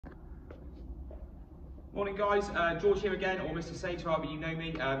Morning guys, George here again, or Mr. Sage, however you know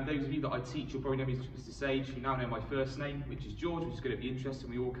me. Those of you that I teach, you'll probably know me as Mr. Sage. You now know my first name, which is George, which is going to be interesting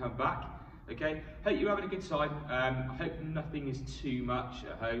when we all come back. Okay, hope you're having a good time. I hope nothing is too much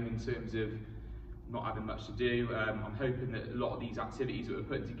at home in terms of not having much to do. I'm hoping that a lot of these activities that we're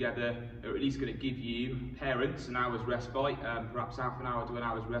putting together are at least going to give you, parents, an hour's respite, perhaps half an hour to an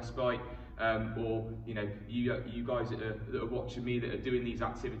hour's respite. Or you know, you guys that are watching me that are doing these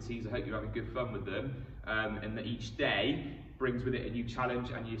activities, I hope you're having good fun with them, and that each day brings with it a new challenge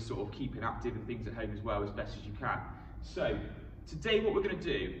and you're sort of keeping active and things at home as well as best as you can. So today what we're going to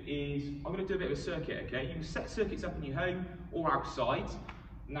do is I'm going to do a bit of a circuit. Okay, you can set circuits up in your home or outside.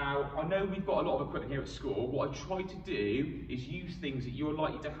 Now I know we've got a lot of equipment here at school. What I try to do is use things that you're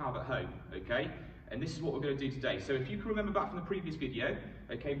likely to have at home. Okay. And this is what we're going to do today. So if you can remember back from the previous video,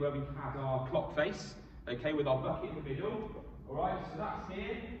 okay, where we had our clock face, okay, with our bucket in the middle, all right, so that's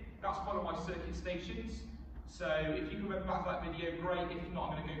here, that's one of my circuit stations. So if you can remember back to that video, great. If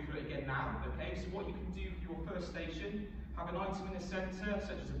not, I'm going to go through it again now, okay. So what you can do for your first station, have an item in the centre,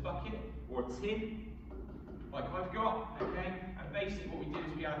 such as a bucket or a tin, like I've got, okay. And basically what we did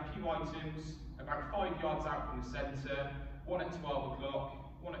is we had a few items about 5 yards out from the centre, one at 12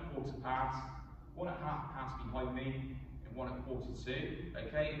 o'clock, one at 1/4 past, one at 1/2 past behind me, and one at 1:45,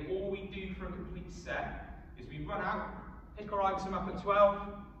 okay? And all we do for a complete set is we run out, pick our item up at 12,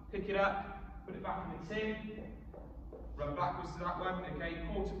 pick it up, put it back in the tin, run backwards to that one, okay?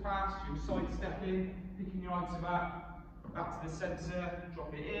 1/4 past, you're sidestepping, picking your item up, back to the centre,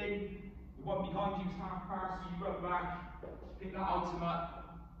 drop it in. The one behind you is 1/2 past, so you run back, pick that item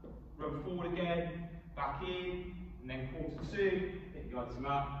up, run forward again, back in, and then 1:45, pick the item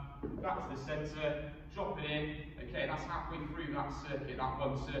up, back to the centre, drop it in, okay, that's halfway through that circuit, that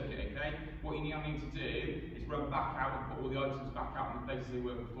one circuit, okay? What you need to do is run back out and put all the items back out in the places they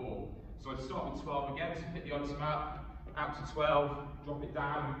were before. So I'd start with 12 again, so pick the item up, out to 12, drop it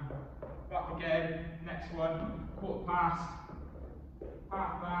down, back again, next one, 1/4 past,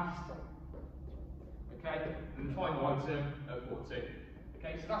 1/2 past, okay, and the final item at 1:45.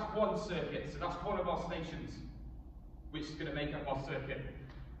 Okay, so that's one circuit, so that's one of our stations, which is going to make up our circuit.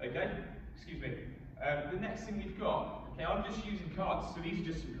 Okay, excuse me. The next thing we've got, okay, I'm just using cards, so these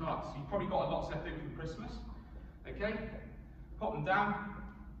are just some cards. So you've probably got a lot left over from Christmas. Okay, pop them down.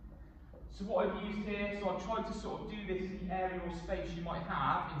 So what I've used here, so I've tried to sort of do this in the area or space you might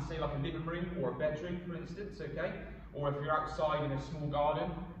have in, say, like a living room or a bedroom, for instance, okay? Or if you're outside in a small garden,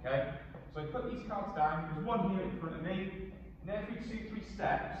 okay? So I put these cards down, there's one here in front of me, and every 2-3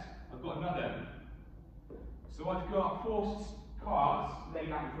 steps, I've got another. So I've got 4 cards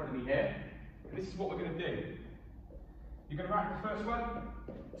laid out in front of me here, and this is what we're going to do. You're going to rack the first one,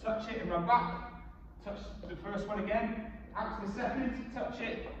 touch it and run back, touch the first one again, out to the second, touch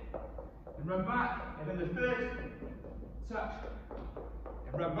it and run back, and then the third, touch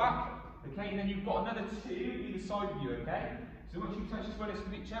and run back, okay, and then you've got another 2 either side of you, okay? So once you touch this one, it's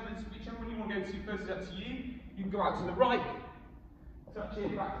whichever one you want to go to first is up to you. You can go out to the right, touch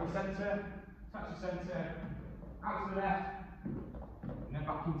it, back to the centre, touch the centre, out to the left, and then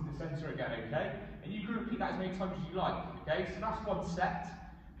back into the centre again, okay? And you can repeat that as many times as you like, okay? So that's one set.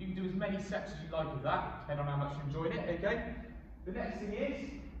 You can do as many sets as you like of that, depending on how much you enjoyed it, okay? The next thing is,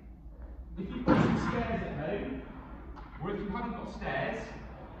 if you've got some stairs at home, or if you haven't got stairs,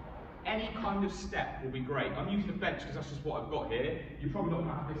 any kind of step will be great. I'm using a bench because that's just what I've got here. You're probably not going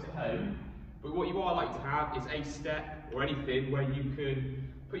to have this at home, but what you are like to have is a step or anything where you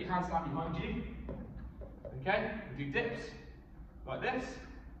can put your hands down behind you, okay, and do dips like this.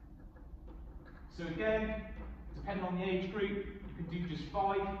 So again, depending on the age group, you can do just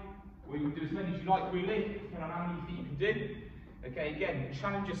 5, or you can do as many as you like really, depending on how many you think you can do. Okay, again,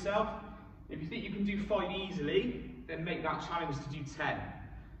 challenge yourself. If you think you can do 5 easily, then make that challenge to do 10.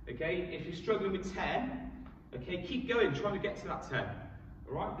 Okay, if you're struggling with 10, okay, keep going, trying to get to that 10.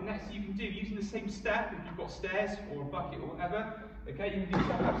 Alright, the next thing you can do, using the same step, if you've got stairs or a bucket or whatever, okay, you can do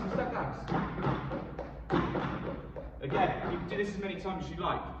step ups and step downs. Again, you can do this as many times as you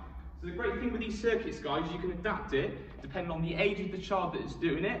like. So the great thing with these circuits, guys, you can adapt it depending on the age of the child that is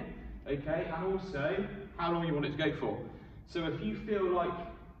doing it, okay, and also how long you want it to go for. So if you feel like,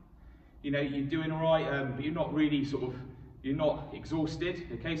 you know, you're doing all right, but you're not really you're not exhausted,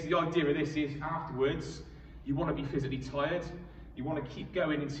 okay, so the idea of this is afterwards, you want to be physically tired, you want to keep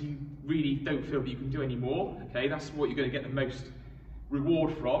going until you really don't feel that you can do any more, okay, that's what you're going to get the most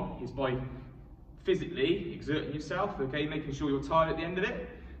reward from, is by physically exerting yourself, okay, making sure you're tired at the end of it,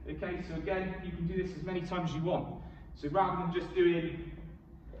 okay, so again, you can do this as many times as you want. So rather than just doing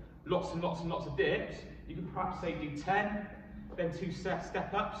lots and lots and lots of dips, you can perhaps say do 10, then 2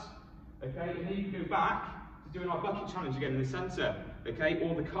 step ups, Okay, and then you can go back to doing our bucket challenge again in the centre, okay,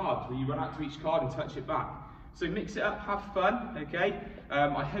 or the cards, where you run out to each card and touch it back. So mix it up, have fun, okay.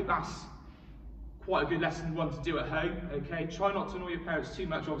 I hope that's quite a good lesson one to do at home, okay. Try not to annoy your parents too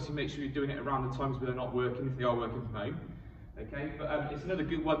much, obviously make sure you're doing it around the times where they're not working, if they are working from home, okay. But it's another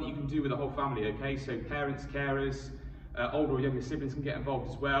good one that you can do with the whole family, okay. So parents, carers, older or younger siblings can get involved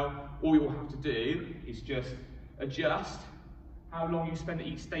as well. All you'll have to do is just adjust how long you spend at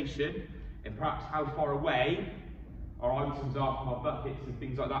each station and perhaps how far away our items are from our buckets and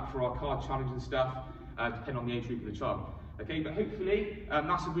things like that for our card challenge and stuff, depending on the age group of the child. Okay, but hopefully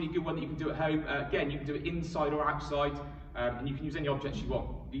that's a really good one that you can do at home. Again, you can do it inside or outside, and you can use any objects you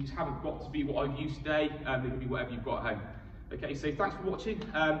want. These haven't got to be what I've used today, they can be whatever you've got at home. Okay, so thanks for watching.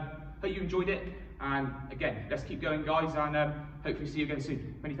 Hope you enjoyed it, and again, let's keep going, guys, and hopefully see you again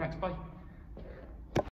soon. Many thanks, bye.